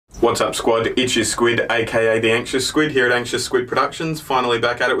What's up, squad? It's your Squid, aka the Anxious Squid, here at Anxious Squid Productions. Finally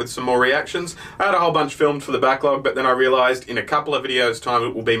back at it with some more reactions. I had a whole bunch filmed for the backlog, but then I realised in a couple of videos' time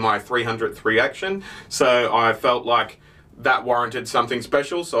it will be my 300th reaction. So I felt like that warranted something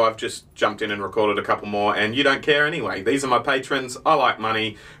special, so I've just jumped in and recorded a couple more, and you don't care anyway. These are my patrons. I like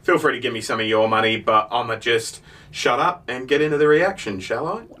money. Feel free to give me some of your money, but I'ma just shut up and get into the reaction, shall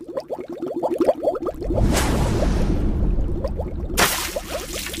I?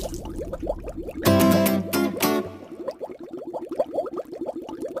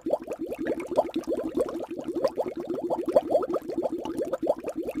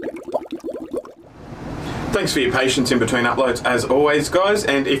 Thanks for your patience in between uploads as always, guys,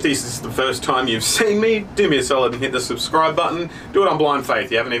 and if this is the first time you've seen me, do me a solid and hit the subscribe button. Do it on blind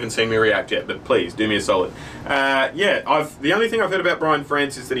faith. You haven't even seen me react yet, but please do me a solid. The only thing I've heard about Brian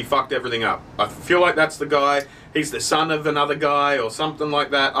Vance is that he fucked everything up. I feel like that's the guy. He's the son of another guy or something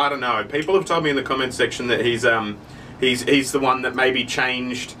like that. I don't know. People have told me in the comment section that he's the one that maybe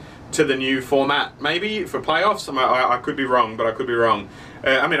changed to the new format, maybe for playoffs. I could be wrong, but I could be wrong.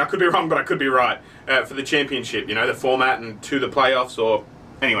 I mean, I could be wrong, but I could be right. For the championship, you know, the format and to the playoffs, or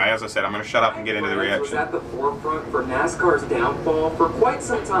anyway, as I said, I'm going to shut up and get into the reaction. Was at the forefront for NASCAR's downfall for quite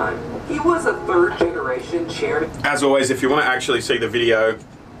some time. He was a third-generation chairman. As always, if you want to actually see the video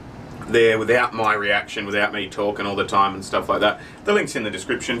there without my reaction, without me talking all the time and stuff like that, the link's in the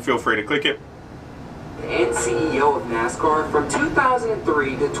description. Feel free to click it. And CEO of NASCAR from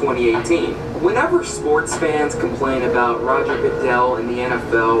 2003 to 2018. Whenever sports fans complain about Roger Goodell in the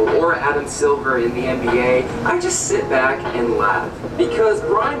NFL or Adam Silver in the NBA, I just sit back and laugh. Because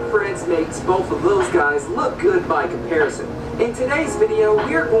Brian Vance makes both of those guys look good by comparison. In today's video,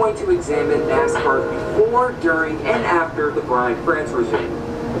 we are going to examine NASCAR before, during, and after the Brian Vance regime.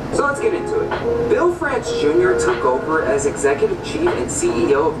 So let's get into it. Bill France Jr. took over as Executive Chief and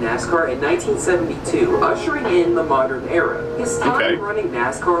CEO of NASCAR in 1972, ushering in the modern era. His time running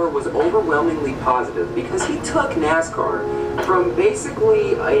NASCAR was overwhelmingly positive because he took NASCAR from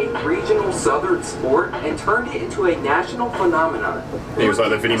basically a regional southern sport and turned it into a national phenomenon. He was like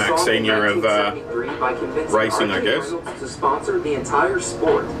the Vinnie Mac Sr. of racing, I guess. To sponsor the entire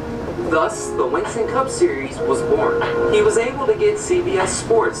sport. Thus, the Winston Cup Series was born. He was able to get CBS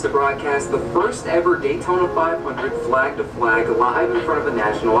Sports to broadcast the first ever Daytona 500 flag-to-flag live in front of a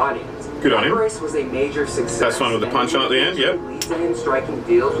national audience. Good on him. The race was a major success. That's one with the punch on at the end, yep. Leads in striking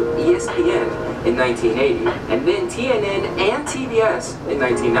deals with ESPN in 1980, and then TNN and TBS in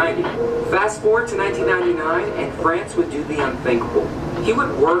 1990. Fast forward to 1999, and France would do the unthinkable. He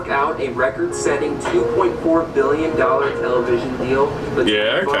would work out a record-setting $2.4 billion television deal with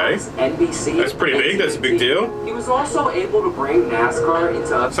Fox, NBC. That's pretty big. That's a big deal. He was also able to bring NASCAR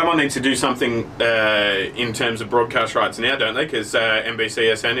into... Someone needs to do something in terms of broadcast rights now, don't they? Because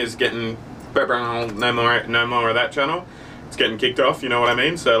NBCSN is getting no more of that channel. It's getting kicked off. You know what I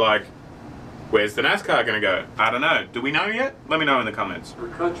mean? So like, where's the NASCAR going to go? I don't know. Do we know yet? Let me know in the comments.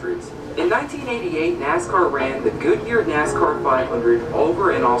 Countries. In 1988, NASCAR ran the Goodyear NASCAR 500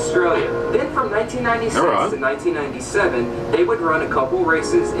 over in Australia. Then from 1996 to 1997, they would run a couple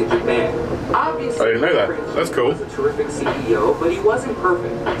races in Japan. Obviously, I didn't know that. That's cool. He was a terrific CEO, but he wasn't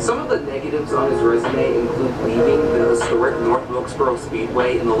perfect. Some of the negatives on his resume include leaving the historic North Wilkesboro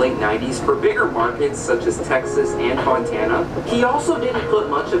Speedway in the late 90s for bigger markets such as Texas and Fontana. He also didn't put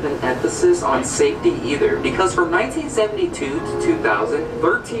much of an emphasis on safety either, because from 1972 to 2000,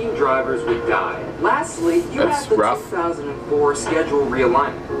 13 drivers would die. Lastly, you have the 2004 schedule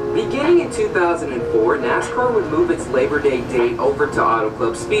realignment. Beginning in 2004, NASCAR would move its Labor Day date over to Auto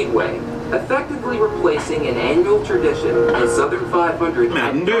Club Speedway, effectively replacing an annual tradition, the Southern 500.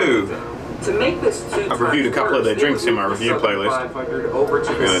 Mountain Dew. To make this I've reviewed a couple of their drinks in my review playlist. 500 over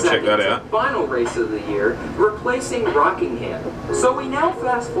to the check that out. Final race of the year, replacing Rockingham. So we now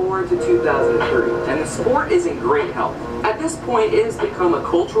fast forward to 2003, and the sport is in great health. At this point, it has become a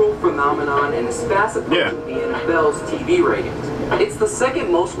cultural phenomenon and is fast approaching the NFL's TV ratings. It's the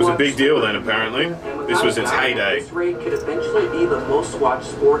second most watched. It was a big deal then, apparently. This was its heyday. This race could eventually be the most watched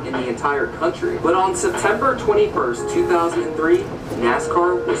sport in the entire country. But on September 21st, 2003,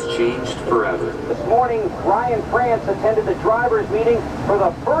 NASCAR was changed forever. This morning, Brian Vance attended the drivers' meeting for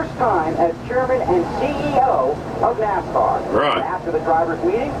the first time as chairman and CEO of NASCAR. Right. After the drivers'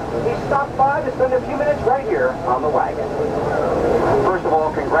 meeting, he stopped by to spend a few minutes right here on the wagon. First of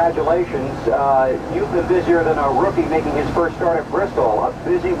all, congratulations. You've been busier than a rookie making his first start at Bristol. A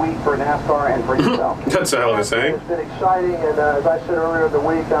busy week for NASCAR and for yourself. That's a hell of a saying. It's been exciting, and as I said earlier in the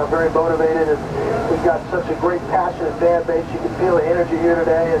week, I'm very motivated, and we've got such a great, passionate fan base. You can feel the energy here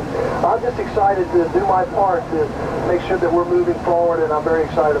today, and I'm just excited to do my part to make sure that we're moving forward, and I'm very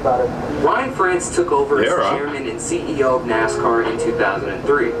excited about it. Brian France took over as chairman and CEO of NASCAR in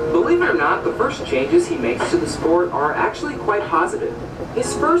 2003. Believe it or not, the first changes he makes to the sport are actually quite positive.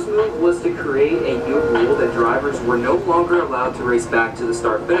 His first move was to create a new rule that drivers were no longer allowed to race back to the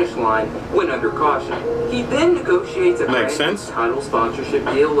start-finish line when under caution. He then negotiates a brand new title sponsorship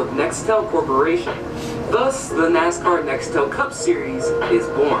deal with Nextel Corporation. Thus, the NASCAR Nextel Cup Series is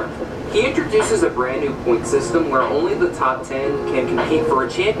born. He introduces a brand new point system where only the top 10 can compete for a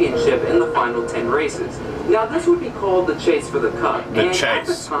championship in the final 10 races. Now, this would be called the chase for the cup. At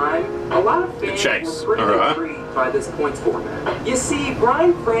the time, a lot of fans were pretty intrigued by this points format. You see,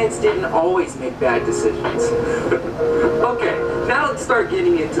 Brian France didn't always make bad decisions. Okay, now let's start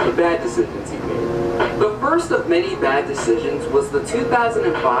getting into the bad decisions he made. The first of many bad decisions was the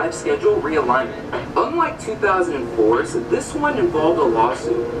 2005 schedule realignment. Unlike 2004's, this one involved a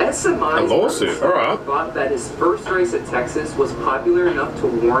lawsuit. SMI's thought that his first race at Texas was popular enough to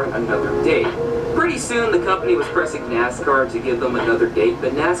warrant another date. Pretty soon, the company was pressing NASCAR to give them another date,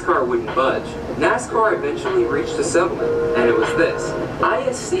 but NASCAR wouldn't budge. NASCAR eventually reached a settlement, and it was this.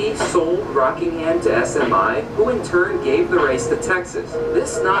 ISC sold Rockingham to SMI, who in turn gave the race to Texas.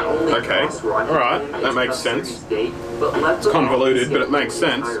 This not only cost Rockingham that makes sense. Date, but left it's convoluted, but it makes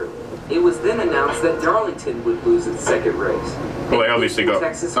sense. It was then announced that Darlington would lose its second race. Well, they obviously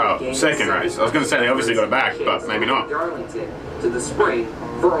got second race. I was going to say they obviously got it back, but maybe not. Darlington to the spring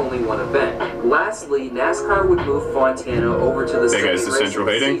for only one event. Lastly, NASCAR would move Fontana over to the second race of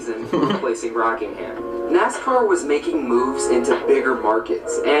the season, replacing Rockingham. NASCAR was making moves into bigger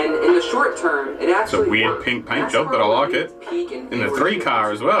markets, and in the short term, it actually It's a weird pink paint job, but I like it. In the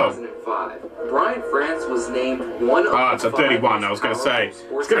 3-car as well. Brian France was named one of it's a 31, I was going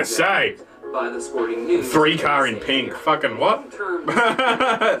to say. By the Sporting News. 3-car in pink. Fucking what?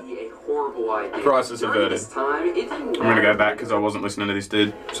 Horrible idea. Crisis averted. I'm gonna go back because I wasn't listening to this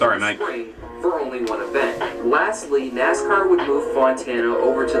dude. Sorry, mate. For only one event. Lastly, NASCAR would move Fontana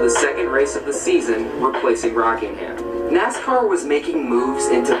over to the second race of the season, replacing Rockingham. NASCAR was making moves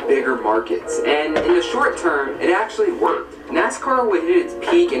into bigger markets, and in the short term, it actually worked. NASCAR would hit its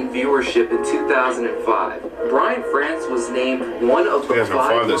peak in viewership in 2005. Brian France was named one of the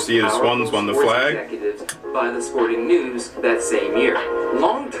 5 this year, the Swans won the flag executives by the Sporting News that same year.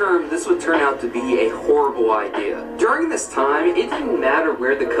 Long term, this would turn out to be a horrible idea. During this time, it didn't matter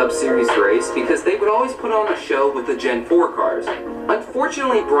where the Cup Series raced because they would always put on a show with the Gen 4 cars.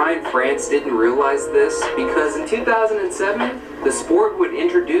 Unfortunately, Brian France didn't realize this because in 2007, the sport would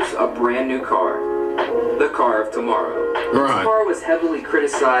introduce a brand new car. The car of tomorrow. This car was heavily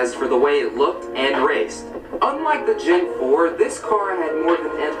criticized for the way it looked and raced. Unlike the Gen 4, this car had more of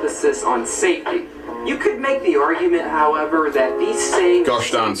an emphasis on safety. You could make the argument, however, that these same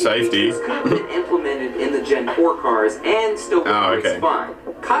safety could have been implemented in the Gen 4 cars and still race fine.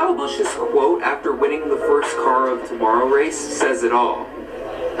 Kyle Busch's quote after winning the first Car of Tomorrow race says it all.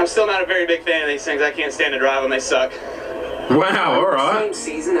 I'm still not a very big fan of these things. I can't stand to drive them. They suck. Wow, alright.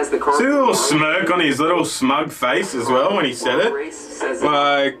 Same season as the Car. See a little smirk on his little smug face as well when he said it.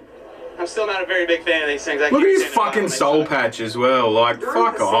 Like, I'm still not a very big fan of these things. Look at his fucking soul patch as well. Like,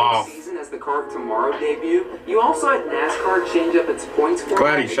 fuck off. As the Car of Tomorrow debut, you also had NASCAR change up its points format.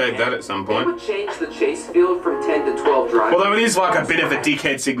 Glad he shaved that at some point. They would change the chase field from 10 to 12 drivers. Although it is like a bit of a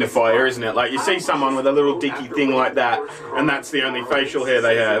dickhead signifier, isn't it? Like, you see someone with a little dicky thing like that, and that's the only facial hair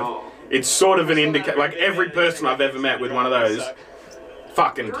they have. It's sort of an indicator. Like, every person I've ever met with one of those,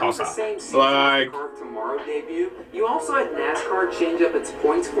 fucking tosser. Like, Tomorrow debut, you also had NASCAR change up its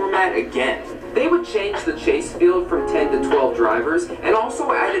points format again. They would change the chase field from 10 to 12 drivers and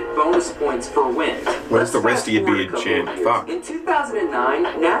also added bonus points for wins. Where's the rest of your beard, champ? Fuck. In 2009,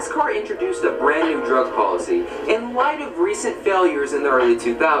 NASCAR introduced a brand new drug policy in light of recent failures in the early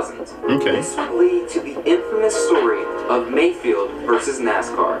 2000s. Okay. This would lead to the infamous story of Mayfield versus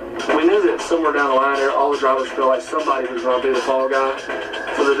NASCAR. We knew that somewhere down the line there, all the drivers felt like somebody was going to be the fall guy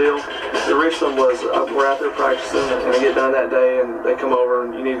for the deal. The Richland was, we're out there practicing, and they get done that day, and they come over,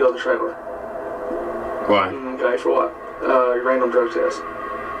 and you need to go to the trailer. Why? Okay, for what? Your random drug test.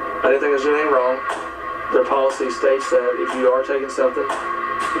 I didn't think there's anything wrong. Their policy states that if you are taking something,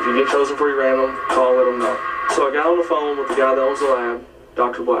 if you get chosen for your random, call and let them know. So I got on the phone with the guy that owns the lab,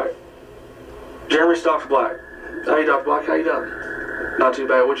 Dr. Black. Jeremy's Dr. Black. Hey, Dr. Black, how you doing? Not too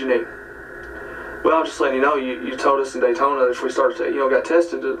bad. What'd you need? Well, I'm just letting you know, you told us in Daytona that if we started, got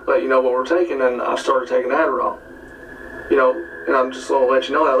tested to let you know what we're taking, and I started taking Adderall. And I'm just going to let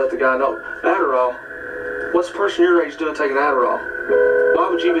you know that, let the guy know. Adderall? What's a person your age doing taking Adderall? Why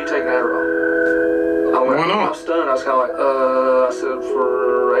would you be taking Adderall? Why not? I was stunned. I was kind of like, I said,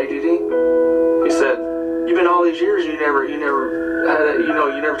 for ADD? He said, you've been all these years, you never had it, you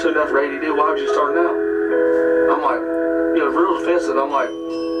never took enough for ADD. Why would you start now? I'm like, real defensive. I'm like,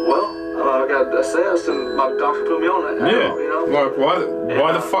 well, I got assessed and my doctor put me on that. Yeah. Like,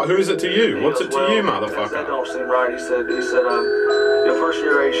 why the fuck? Who is it to you? What's it to you, That motherfucker? don't seem right. He said, first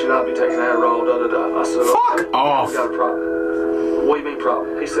year age should not be taking Adderall, da-da-da. I said, Fuck off. We got a problem. What do you mean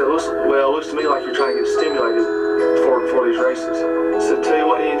problem? He said, listen, well, it looks to me like you're trying to get stimulated for these races. I said, tell you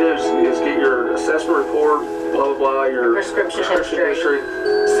what you need to do is get your assessment report, blah, blah, blah, your prescription history.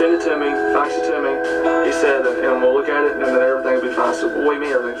 Send it to me, fax it to me. He said, and we'll look at it, and then everything will be fine. I said, well, what do you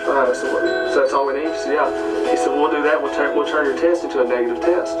mean everything's fine? I said, so that's all we need? He said, yeah. He said, well, we'll do that. We'll turn your test into a negative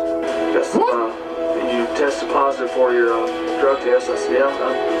test. You tested positive for your drug test. I said, yeah,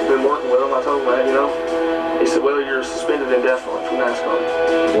 I've been working with him. I told him that, He said, well, you're suspended indefinitely from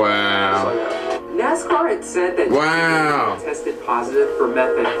NASCAR. Wow. NASCAR had said that he tested positive for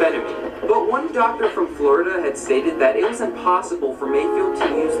methamphetamine, but one doctor from Florida had stated that it was impossible for Mayfield to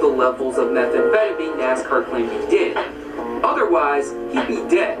use the levels of methamphetamine NASCAR claimed he did. Otherwise, he'd be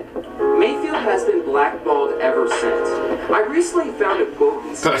dead. Mayfield has been blackballed ever since. I recently found a quote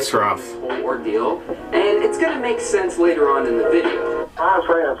he said That's rough. from this whole ordeal, and it's going to make sense later on in the video. I have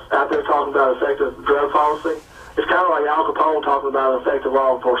friends out there talking about effective drug policy. It's kind of like Al Capone talking about effective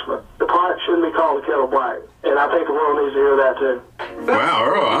law enforcement. The pot shouldn't be called the kettle black, and I think the world needs to hear that too. Wow,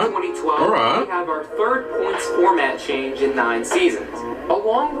 all right. In 2012, all right. we have our third points format change in 9 seasons.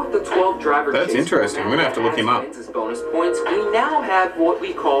 Along with the 12 driver That's interesting. I'm going to have to look him up. As bonus points, we now have what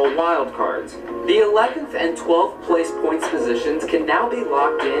we call wild cards. The 11th and 12th place points positions can now be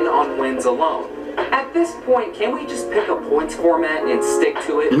locked in on wins alone. At this point, can we just pick a points format and stick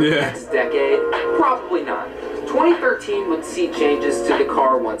to it for the next decade? Probably not. 2013 would see changes to the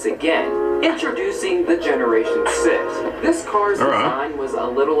car once again, introducing the Generation 6. This car's design was a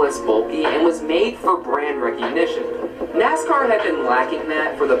little less bulky and was made for brand recognition. NASCAR had been lacking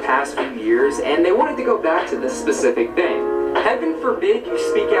that for the past few years, and they wanted to go back to this specific thing. Heaven forbid you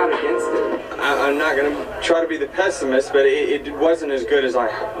speak out against it. I'm not going to try to be the pessimist, but it wasn't as good as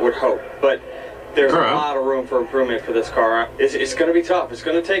I would hope. But there's a lot of room for improvement for this car. It's going to be tough. It's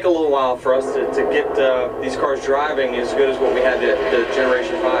going to take a little while for us to get these cars driving as good as what we had the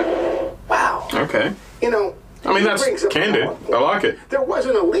Generation 5. Wow. Okay. I mean, that's candid. I like it. There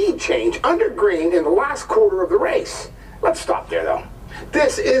wasn't a lead change under green in the last quarter of the race. Let's stop there, though.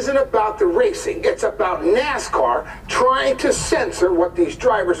 This isn't about the racing. It's about NASCAR trying to censor what these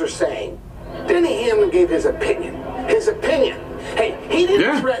drivers are saying. Denny Hamlin gave his opinion. His opinion. Hey, he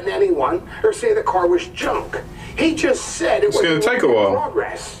didn't threaten anyone or say the car was junk. He just said it was going to take a while.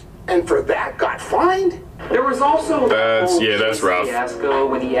 Progress. And for that, got fined? There was also that's rough. fiasco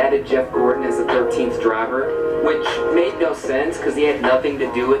when he added Jeff Gordon as the 13th driver, which made no sense because he had nothing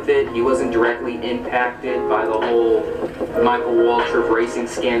to do with it. He wasn't directly impacted by the whole Michael Waltrip racing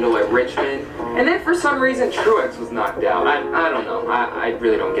scandal at Richmond. And then for some reason Truex was knocked out. I don't know. I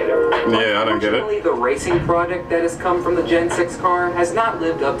really don't get it. Yeah, I don't get it. Unfortunately, the racing product that has come from the Gen 6 car has not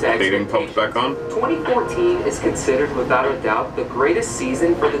lived up to Heating expectations. popped back on. 2014 is considered without a doubt the greatest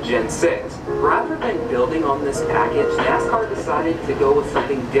season for the Gen 6. Rather than building on this package, NASCAR decided to go with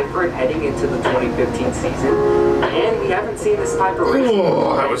something different heading into the 2015 season, and we haven't seen this type of racing.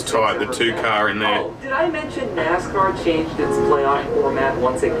 Oh, that was tight, the 2-car in there. Oh, did I mention NASCAR changed its playoff format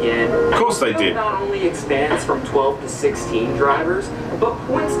once again? Of course they did. It not only expands from 12 to 16 drivers, but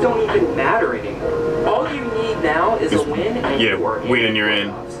points don't even matter anymore. All you need now is a win, and you are win and you're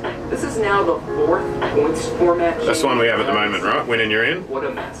in. This is now the 4th points format change. That's the one we have at the moment, right? Win and you're in. What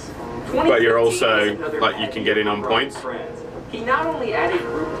a mess. But you're also, like, you can get in on points. He not only added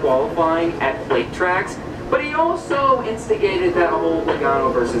group qualifying at plate tracks, but he also instigated that whole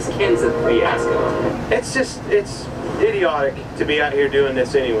Logano versus Kenseth fiasco. It's idiotic to be out here doing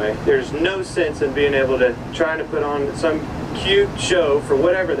this anyway. There's no sense in being able to try to put on some cute show for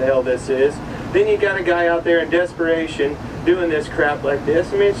whatever the hell this is. Then you got a guy out there in desperation doing this crap like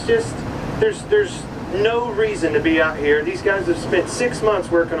this. I mean, it's just, there's no reason to be out here. These guys have spent 6 months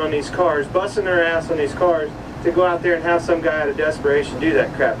working on these cars, busting their ass on these cars, to go out there and have some guy out of desperation do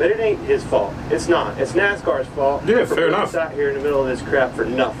that crap. But it ain't his fault. It's not. It's NASCAR's fault. Yeah, fair enough. Out here in the middle of this crap for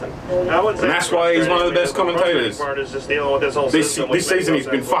nothing. I wouldn't say and that's why he's one of the best commentators. Just dealing with this season he's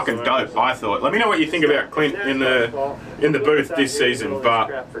been fucking dope, I thought. Let me know what you think about Clint in the booth this season, but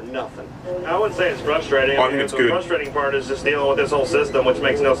I wouldn't say it's frustrating. I think it's good. The frustrating part is just dealing with this whole system, which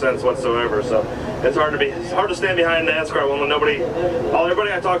makes no sense whatsoever. So it's hard to stand behind NASCAR when everybody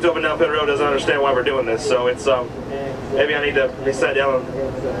I talk to up and down pit road doesn't understand why we're doing this. So it's maybe I need to be sat down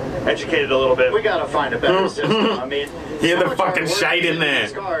and educated a little bit. We gotta find a better system. I mean, hear the fucking shade in there.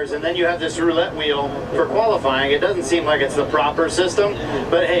 Cars, and then you have this roulette wheel for qualifying. It doesn't seem like it's the proper system,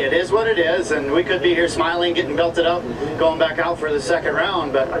 but hey, it is what it is, and we could be here smiling, getting belted up, going back out for the second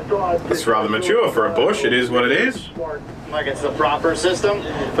round. But it's rather mature for a Bush. It is what it is. Like it's the proper system,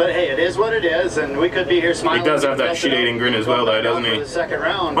 but hey, it is what it is, and we could be here smiling. He does have that shit-eating grin as well, though, doesn't he? The second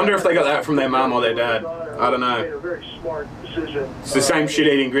round. Wonder if they got that from their mum or their dad. I don't know. It's the same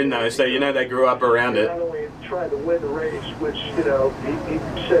shit-eating grin, though, so you know they grew up around it. Not only tried to win the race, which, you know, he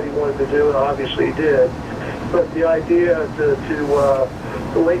said he wanted to do, and obviously he did, but the idea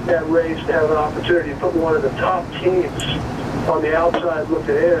to late that race to have an opportunity to put one of the top teams on the outside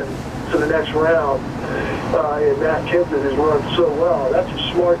looking in to the next round, and Matt Kempton has run so well. That's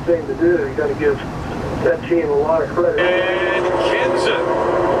a smart thing to do. You got to give that team a lot of credit. And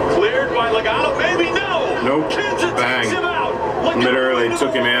Kempton cleared by Logano. Maybe no. Nope. Kempton Bang. takes him out. Literally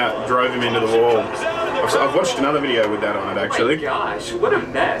took him out, drove him into the wall. I've watched another video with that on it, actually. Oh my gosh, what a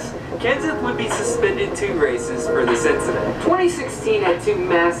mess. Kenseth would be suspended 2 races for this incident. 2016 had 2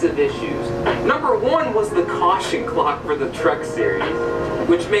 massive issues. Number 1 was the caution clock for the Truck Series,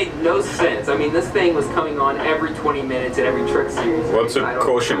 which made no sense. I mean, this thing was coming on every 20 minutes at every Truck Series. What's a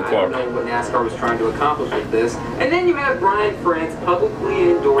caution clock? I don't know what NASCAR was trying to accomplish with this. And then you have Brian France publicly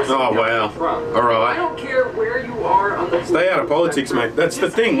endorsing Donald Trump. All right. I don't care where you are on the Stay out of politics, mate. That's the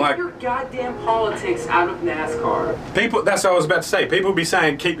thing. Like, your goddamn politics out of NASCAR. People, that's what I was about to say. People be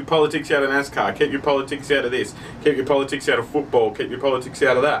saying, keep your politics out of NASCAR, keep your politics out of this, keep your politics out of football, keep your politics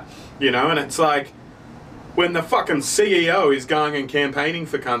out of that. You know, and it's like, when the fucking CEO is going and campaigning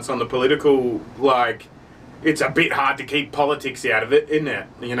for cunts on the political, like, it's a bit hard to keep politics out of it, isn't it?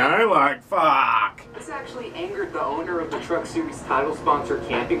 You know, like, fuck. This actually angered the owner of the Truck Series title sponsor,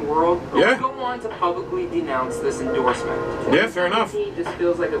 Camping World, who Yeah. would go on to publicly denounce this endorsement. Yeah, fair enough. It just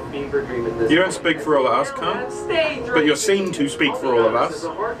feels like a fever dream at this You don't point. speak for all of us, cunt. But you're seen to speak for all of us,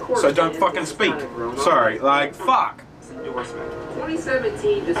 so don't fucking speak. Sorry, like, fuck. Endorsement.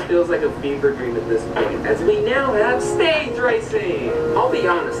 2017 just feels like a fever dream at this point, as we now have stage racing. I'll be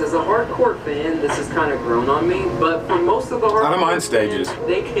honest, as a hardcore fan, this has kind of grown on me, but for most of the hardcore I don't mind stages. fans,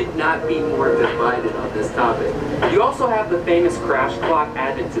 they could not be more divided on this topic. You also have the famous crash clock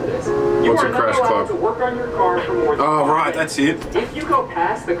added to this. You What's are a not crash allowed clock? to work on your car for more than Oh, 5 right, minutes. that's it. If you go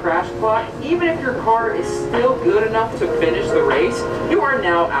past the crash clock, even if your car is still good enough to finish the race, you are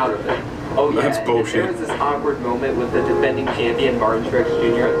now out of it. Oh yeah, That's bullshit. There was this awkward moment with the defending champion Martin Truex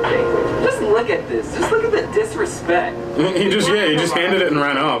Jr. at the banquet. Just look at this. Just look at the disrespect. He just handed it and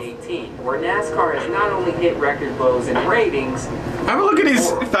ran off. 18, where NASCAR has not only hit record lows in ratings. Have a look at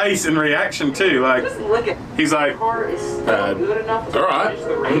his face and reaction too. Like, Just look at. he's like, your car is still good enough to all right. finish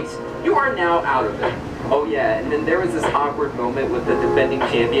the race. You are now out of it. Oh yeah, and then there was this awkward moment with the defending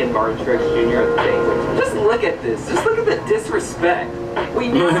champion Martin Truex Jr. at the banquet. Just look at this. Just look at the disrespect. We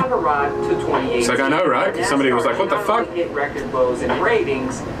now have arrived to 2018. It's like, I know, right? 'Cause somebody was like, what the NASCAR fuck? not only hit record lows in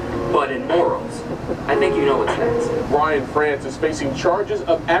ratings, but in morals. I think you know what's next. Brian France is facing charges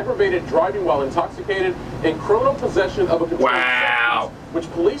of aggravated driving while intoxicated and criminal possession of a controlled Wow. substance,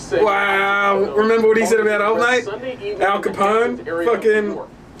 which police say. Wow. Remember what he said about old mate? Sunday evening Al in the Capone? Hamptons area of New Fucking, York.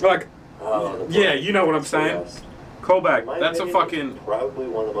 like, yeah, you know what I'm saying. Callback. My That's a opinion, fucking... probably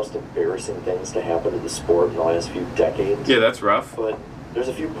one of the most embarrassing things to happen to the sport in the last few decades. Yeah, that's rough. But there's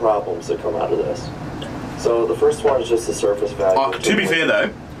a few problems that come out of this. So the first one is just the surface value. To be fair though,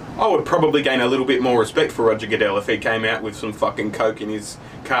 I would probably gain a little bit more respect for Roger Goodell if he came out with some fucking coke in his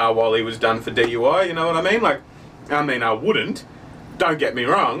car while he was done for DUI, you know what I mean? Like, I mean, I wouldn't. Don't get me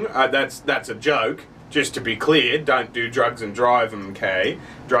wrong, that's a joke. Just to be clear, don't do drugs and drive, okay?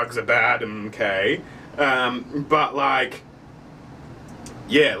 Drugs are bad, okay? But like,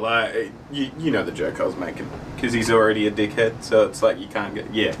 yeah, like, you know the joke I was making. Because he's already a dickhead, so it's like you can't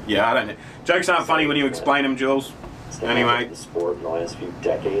get, yeah, I don't know. Jokes aren't funny when you explain them, Jules. Anyway. The sport in the last few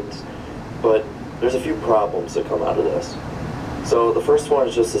decades, but there's a few problems that come out of this. So the first one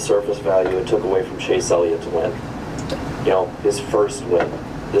is just the surface value it took away from Chase Elliott to win. You know, his first win.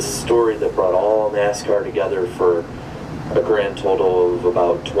 This story that brought all NASCAR together for a grand total of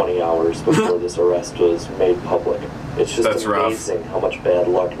about 20 hours before this arrest was made public. It's just amazing how much bad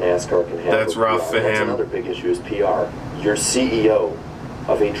luck NASCAR can have. That's rough for him. That's another big issue is PR. Your CEO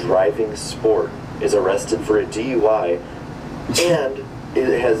of a driving sport is arrested for a DUI and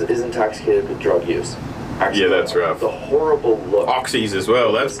is intoxicated with drug use. Actually, yeah, that's rough. The horrible look. Oxys as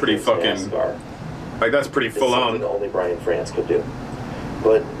well. That's pretty fucking. NASCAR. Like, that's pretty full on. Only Brian France could do.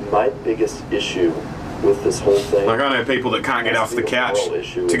 But my biggest issue with this whole thing. Like, I know people that can't get off the couch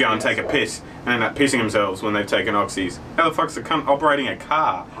to go and take a piss and end up pissing themselves when they've taken oxys. How the fuck's the cunt operating a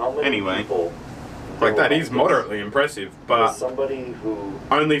car? Anyway, like, that is moderately impressive, but somebody who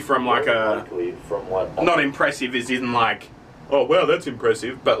only from like a, from what, not impressive as in like, oh wow, that's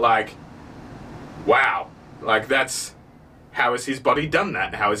impressive, but like, wow, like that's, how has his body done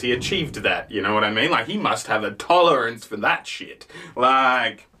that? How has he achieved that? You know what I mean? Like, he must have a tolerance for that shit.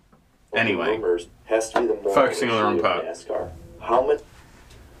 Like, anyway, has to be the moral focusing on the wrong issue of part. NASCAR. How much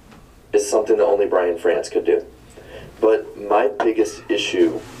is something that only Brian France could do. But my biggest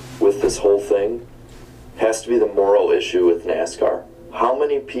issue with this whole thing has to be the moral issue with NASCAR. How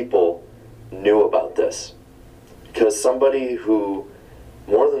many people knew about this? Because somebody who,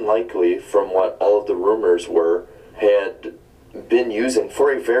 more than likely, from what all of the rumors were, had been using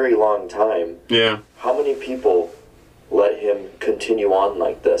for a very long time. Yeah. How many people let him continue on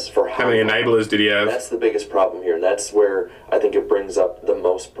like this for how many enablers did he have? That's the biggest problem here, and that's where I think it brings up the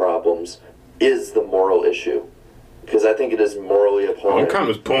most problems, is the moral issue. Because I think it is morally abhorrent. One cunt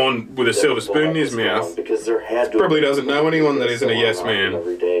was born with a silver spoon in his mouth. Because there had to probably doesn't know anyone that isn't a yes man.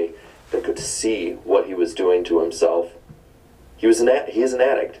 Every day that could see what he was doing to himself. He is an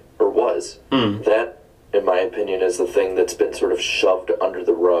addict, or was. That, in my opinion, is the thing that's been sort of shoved under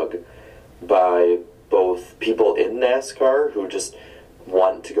the rug by both people in NASCAR who just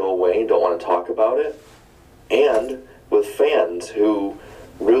want to go away and don't want to talk about it, and with fans who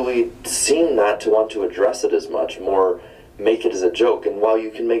really seem not to want to address it as much, more make it as a joke. And while you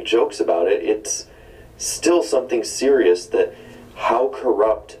can make jokes about it, it's still something serious. That how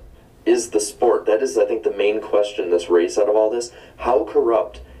corrupt is the sport? That is, I think, the main question in this race out of all this. How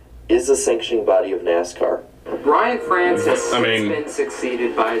corrupt is the sanctioning body of NASCAR? Brian France has since been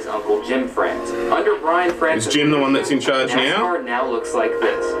succeeded by his uncle Jim France. Under Brian France, is Jim the one that's in charge NASCAR now looks like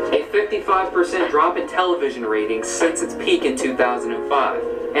this. A 55% drop in television ratings since its peak in 2005.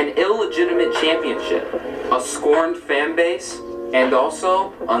 An illegitimate championship. A scorned fan base. And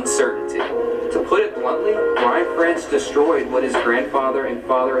also, uncertainty. To put it bluntly, Brian France destroyed what his grandfather and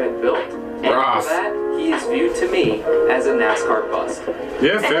father had built. And for that, he is viewed to me as a NASCAR bust.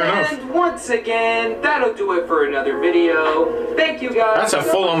 Yeah, fair enough. And once again, that'll do it for another video. Thank you guys. That's a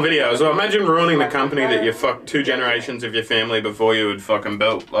full-on video as well. Imagine ruining the company that you fucked 2 generations of your family before you had fucking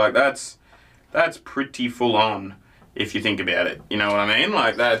built. Like, that's pretty full-on if you think about it. You know what I mean?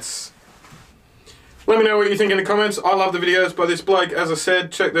 Like, that's... Let me know what you think in the comments. I love the videos by this bloke. As I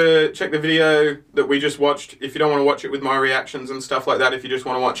said, check the video that we just watched if you don't want to watch it with my reactions and stuff like that, if you just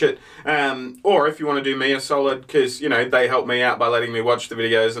want to watch it. Or if you want to do me a solid, because, you know, they help me out by letting me watch the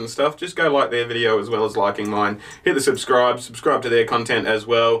videos and stuff, just go like their video as well as liking mine. Hit the subscribe to their content as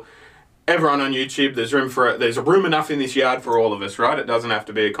well. Everyone on YouTube, there's room enough in this yard for all of us, right? It doesn't have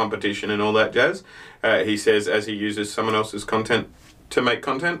to be a competition and all that jazz. He says as he uses someone else's content to make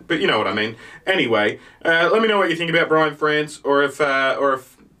content, but you know what I mean. Anyway, let me know what you think about Brian France, or if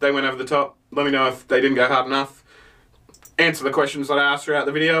they went over the top. Let me know if they didn't go hard enough. Answer the questions that I asked throughout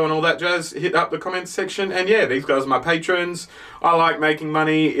the video and all that jazz. Hit up the comments section, and yeah, these guys are my patrons. I like making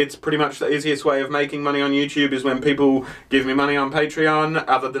money. It's pretty much the easiest way of making money on YouTube is when people give me money on Patreon.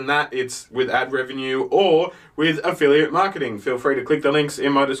 Other than that, it's with ad revenue or with affiliate marketing. Feel free to click the links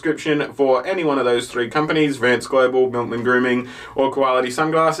in my description for any one of those 3 companies, Vance Global, Milkman Grooming, or Koalaty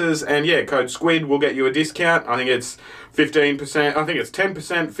Sunglasses. And yeah, code SQUID will get you a discount. I think it's 15%, I think it's 10%,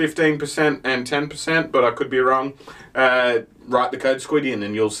 15%, and 10%, but I could be wrong. Write the code SQUID in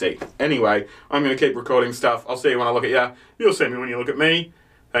and you'll see. Anyway, I'm going to keep recording stuff. I'll see you when I look at you. You'll see me when you look at me.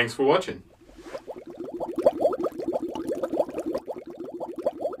 Thanks for watching.